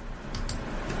 Dead.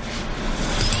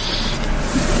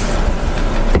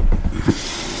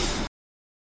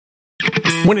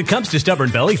 When it comes to stubborn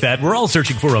belly fat, we're all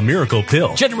searching for a miracle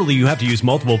pill. Generally, you have to use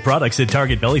multiple products that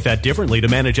target belly fat differently to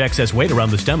manage excess weight around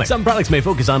the stomach. Some products may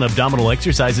focus on abdominal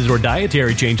exercises or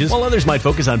dietary changes, while others might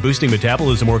focus on boosting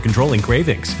metabolism or controlling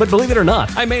cravings. But believe it or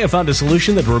not, I may have found a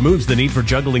solution that removes the need for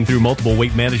juggling through multiple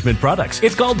weight management products.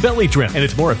 It's called Belly Trim, and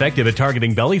it's more effective at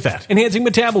targeting belly fat, enhancing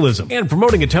metabolism, and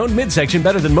promoting a toned midsection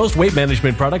better than most weight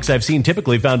management products I've seen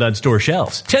typically found on store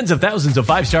shelves. Tens of thousands of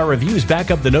 5-star reviews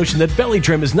back up the notion that Belly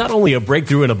Trim is not only a breakthrough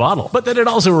breakthrough in a bottle, but that it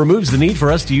also removes the need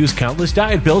for us to use countless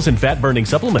diet pills and fat-burning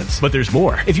supplements. But there's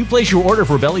more. If you place your order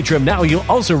for Belly Trim now, you'll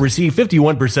also receive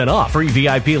 51% off, free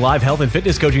VIP live health and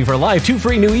fitness coaching for life, 2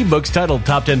 free new ebooks titled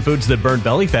Top 10 Foods That Burn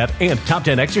Belly Fat and Top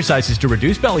 10 Exercises to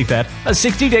Reduce Belly Fat, a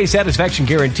 60-day satisfaction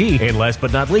guarantee, and last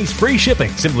but not least, free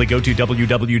shipping. Simply go to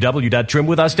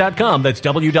www.trimwithus.com. That's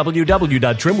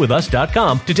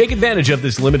www.trimwithus.com to take advantage of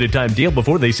this limited time deal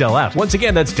before they sell out. Once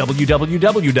again, that's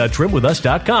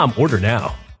www.trimwithus.com. Order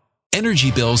now.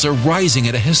 Energy bills are rising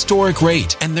at a historic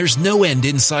rate, and there's no end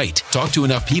in sight. Talk to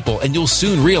enough people, and you'll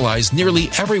soon realize nearly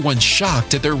everyone's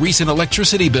shocked at their recent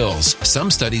electricity bills. Some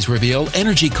studies reveal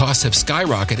energy costs have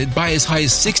skyrocketed by as high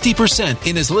as 60%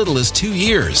 in as little as 2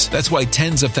 years. That's why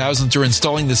tens of thousands are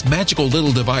installing this magical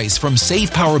little device from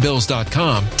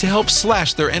SavePowerBills.com to help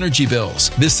slash their energy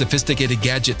bills. This sophisticated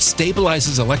gadget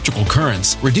stabilizes electrical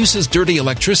currents, reduces dirty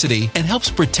electricity, and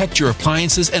helps protect your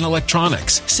appliances and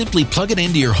electronics. Simply plug it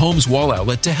into your home's wall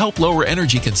outlet to help lower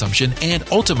energy consumption and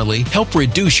ultimately help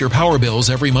reduce your power bills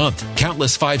every month.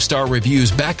 Countless 5-star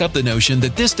reviews back up the notion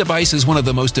that this device is one of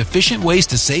the most efficient ways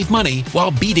to save money while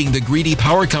beating the greedy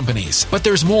power companies. But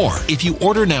there's more. If you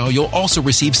order now, you'll also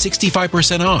receive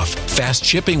 65% off, fast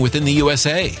shipping within the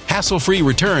USA, hassle-free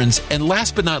returns, and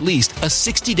last but not least, a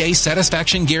 60-day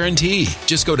satisfaction guarantee.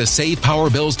 Just go to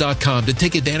SavePowerBills.com to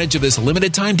take advantage of this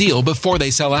limited time deal before they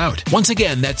sell out. Once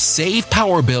again, that's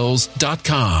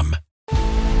SavePowerBills.com.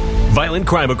 Violent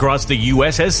crime across the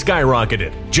U.S. has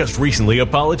skyrocketed. Just recently, a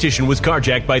politician was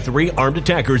carjacked by 3 armed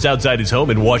attackers outside his home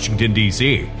in Washington,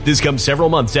 D.C. This comes several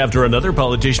months after another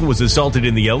politician was assaulted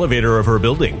in the elevator of her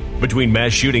building. Between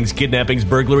mass shootings, kidnappings,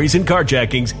 burglaries, and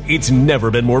carjackings, it's never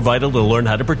been more vital to learn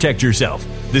how to protect yourself.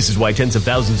 This is why tens of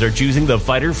thousands are choosing the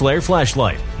Fighter Flare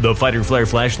flashlight. The Fighter Flare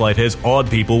flashlight has awed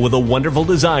people with a wonderful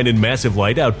design and massive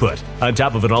light output. On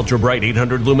top of an ultra-bright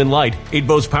 800-lumen light, it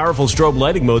boasts powerful strobe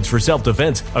lighting modes for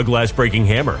self-defense, a glass-breaking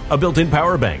hammer, a built-in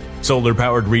power bank,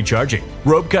 solar-powered recharging,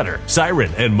 rope cutter,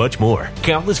 siren, and much more.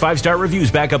 Countless 5-star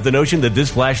reviews back up the notion that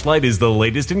this flashlight is the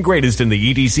latest and greatest in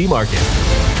the EDC market.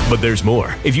 But there's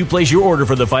more. If you place your order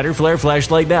for the Fighter Flare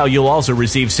flashlight now, you'll also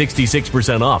receive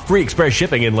 66% off, free express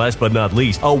shipping, and last but not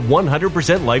least, a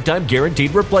 100% lifetime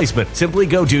guaranteed replacement. Simply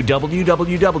go to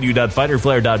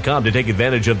www.fighterflare.com to take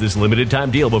advantage of this limited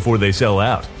time deal before they sell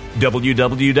out.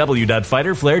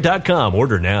 www.fighterflare.com.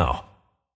 Order now.